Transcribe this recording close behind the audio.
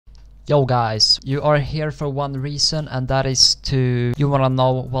Yo guys, you are here for one reason, and that is you wanna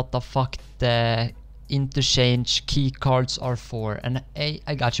know what the fuck the Interchange key cards are for. And hey,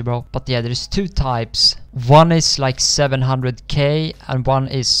 I got you, bro. But yeah, there's two types. One is like 700k and one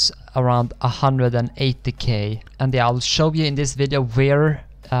is around 180k. And yeah, I'll show you in this video where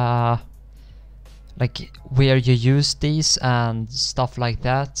where you use these and stuff like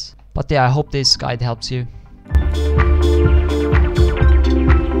that. But yeah, I hope this guide helps you.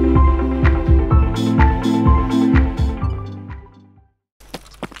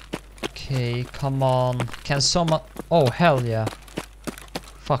 Okay, come on. Can someone... Oh, hell yeah.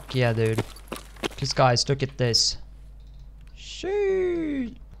 Fuck yeah, dude. Because guys, look at this.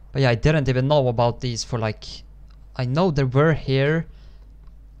 Shit. But yeah, I didn't even know about these for like... I know they were here,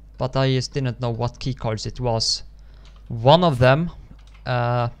 but I just didn't know what keycards it was. One of them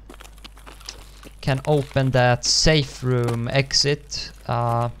can open that safe room exit.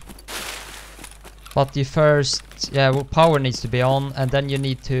 But you first... Yeah, well, power needs to be on, and then you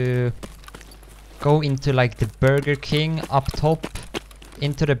need to go into like the Burger King up top,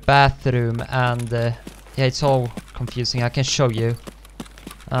 into the bathroom, and yeah, it's all confusing. I can show you.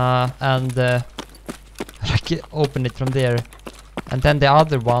 And I can open it from there. And then the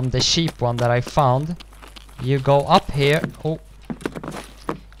other one, the cheap one that I found, you go up here. Oh,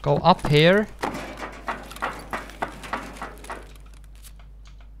 go up here.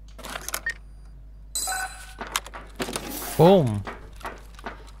 Boom.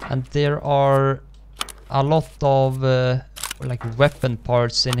 And there are a lot of like weapon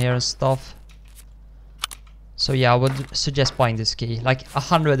parts in here and stuff. So yeah, I would suggest buying this key. Like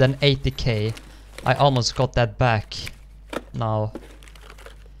 180k. I almost got that back now.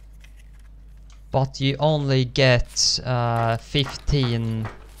 But you only get 15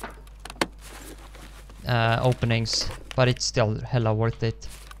 openings. But it's still hella worth it.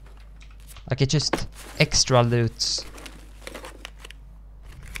 Like it's just extra loot.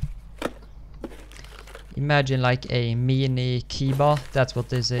 Imagine like a mini kiba, that's what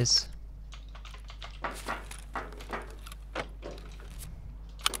this is.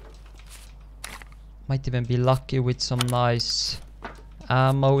 Might even be lucky with some nice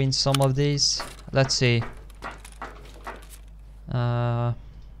ammo in some of these. Let's see.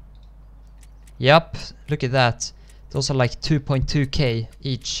 Yep, look at that. Those are like 2.2k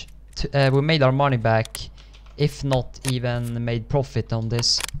each. We made our money back, if not even made profit on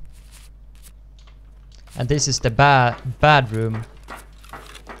this. And this is the bad room.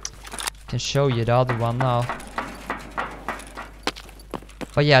 Can show you the other one now.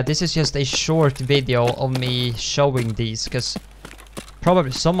 But yeah, this is just a short video of me showing these, because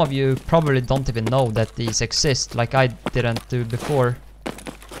probably some of you probably don't even know that these exist, like I didn't do before.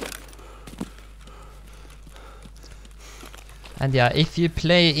 And yeah, if you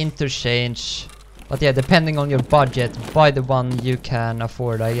play Interchange, but yeah, depending on your budget, buy the one you can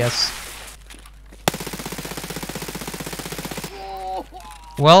afford, I guess.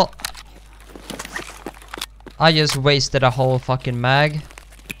 Well, I just wasted a whole fucking mag.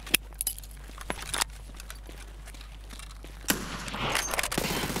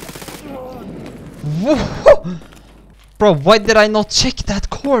 Whoa! Bro, why did I not check that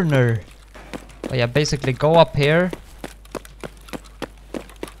corner? Oh yeah, basically go up here.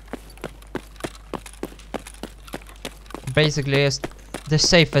 Basically, it's the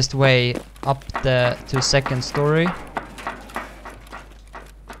safest way up to second story.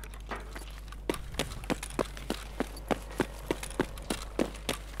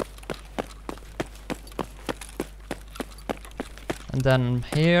 And then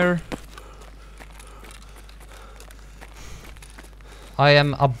here I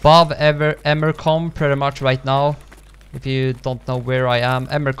am above Emercom pretty much right now. If you don't know where I am,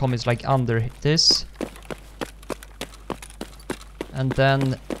 Emercom is like under this. And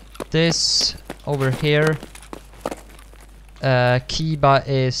then this over here, Kiba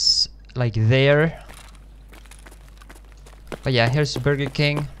is like there. But yeah, here's Burger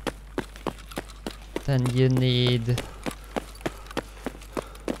King. Then you need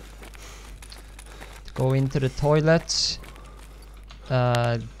go into the toilet,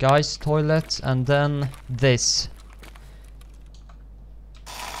 guys' toilet, and then this.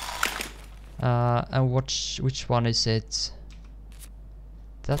 And which one is it?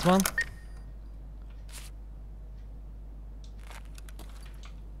 That one?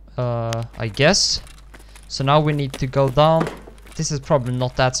 I guess. So now we need to go down. This is probably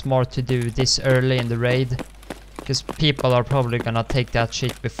not that smart to do this early in the raid, because people are probably gonna take that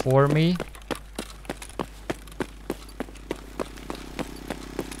shit before me.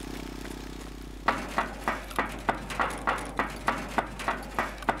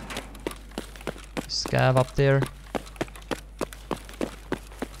 scav up there.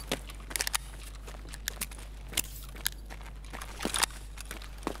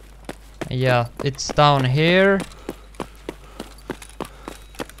 Yeah, it's down here.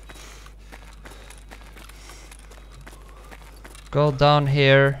 Go down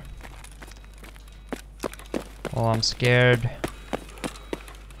here. Oh, I'm scared.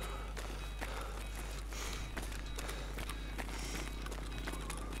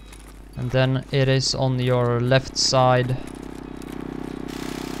 And then it is on your left side.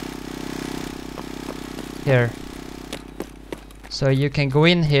 Here. So you can go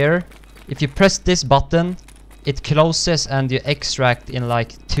in here. If you press this button, it closes and you extract in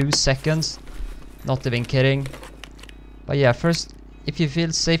like 2 seconds. Not even kidding. But yeah, first, if you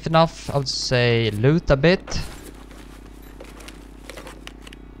feel safe enough, I would say loot a bit.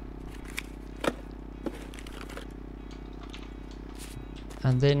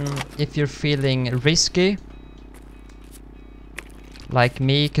 And then if you're feeling risky, like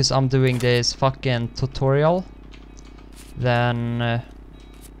me, cause I'm doing this fucking tutorial, then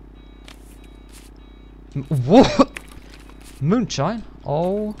what? Moonshine?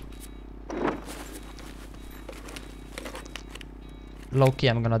 Oh. Low-key,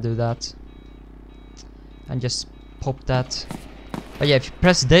 I'm gonna do that. And just pop that. But yeah, if you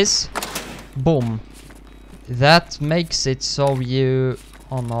press this, boom. That makes it so you...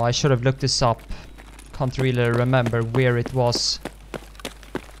 Oh no, I should have looked this up. Can't really remember where it was.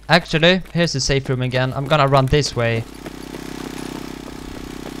 Actually, here's the safe room again. I'm gonna run this way.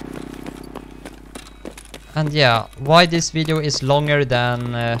 And yeah, why this video is longer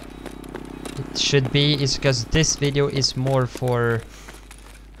than it should be is because this video is more for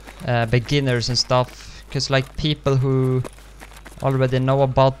beginners and stuff. Because like people who already know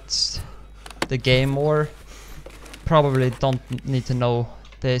about the game more probably don't need to know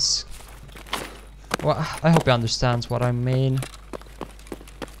this. Well, I hope you understand what I mean.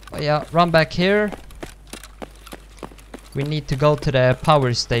 But yeah, run back here. We need to go to the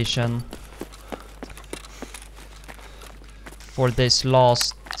power station for this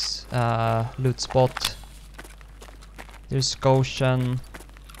last loot spot. There's Goshen.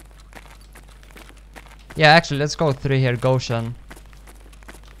 Yeah, actually, let's go through here, Goshen,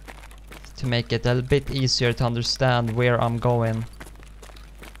 to make it a bit easier to understand where I'm going.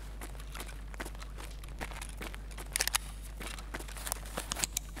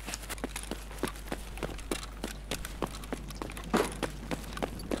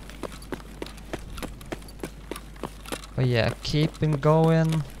 But yeah, keep him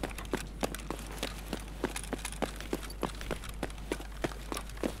going.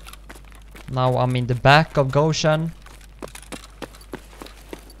 Now I'm in the back of Goshen.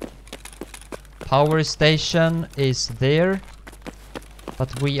 Power station is there,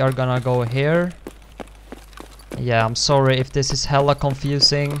 but we are gonna go here. Yeah, I'm sorry if this is hella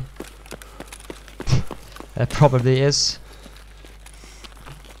confusing. It probably is.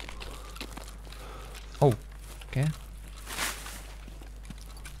 Oh, okay.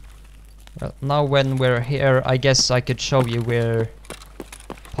 Well, now when we're here, I guess I could show you where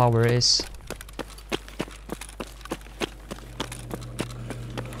power is.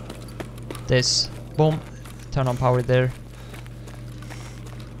 This, boom, turn on power there.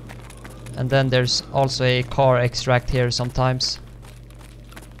 And then there's also a car extract here sometimes.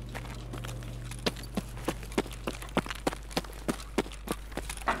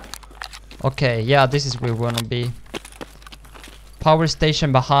 Okay, yeah, this is where we wanna be. Power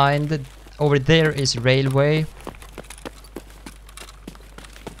station behind. Over there is railway.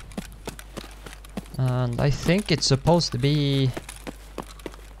 And I think it's supposed to be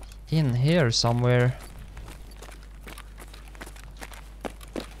in here somewhere.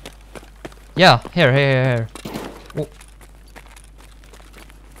 Yeah, here. Oh.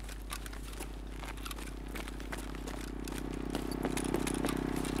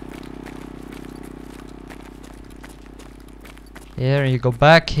 Here, you go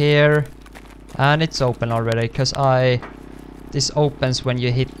back here, and it's open already, because this opens when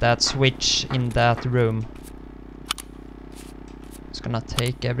you hit that switch in that room. It's gonna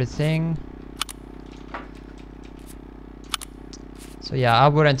take everything. So yeah, I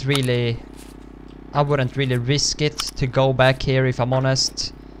wouldn't really risk it to go back here if I'm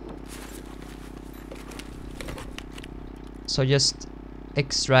honest. So just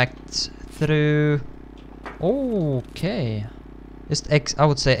extract through. Okay. I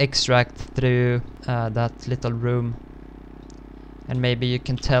would say extract through that little room. And maybe you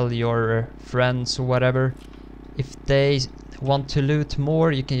can tell your friends or whatever, if they want to loot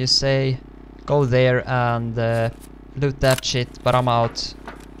more, you can just say go there and loot that shit, but I'm out.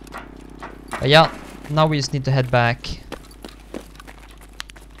 But yeah, now we just need to head back.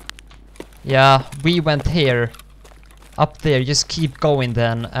 Yeah, we went here. Up there, just keep going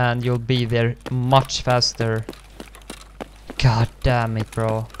then, and you'll be there much faster. God damn it,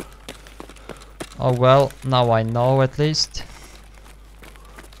 bro. Oh well, now I know at least.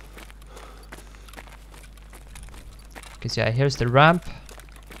 Cause yeah, here's the ramp.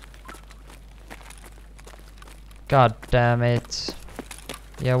 God damn it.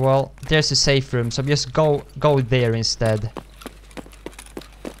 Yeah, well, there's a safe room, so just go there instead.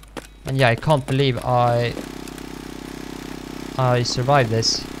 And yeah, I can't believe I survived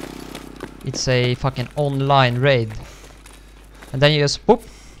this. It's a fucking online raid. And then you just boop.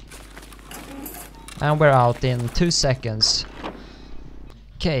 And we're out in 2 seconds.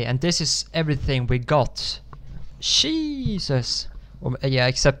 Okay, and this is everything we got. Jesus. Yeah,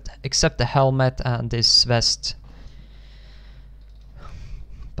 except the helmet and this vest.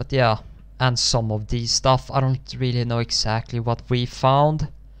 But yeah, and some of these stuff. I don't really know exactly what we found.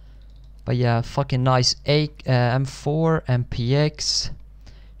 But yeah, fucking nice M4, MPX,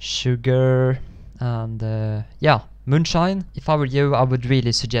 sugar, and yeah, moonshine. If I were you, I would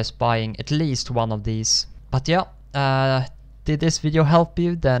really suggest buying at least one of these. But yeah, did this video help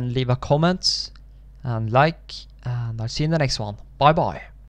you? Then leave a comment and like, and I'll see you in the next one. Bye bye.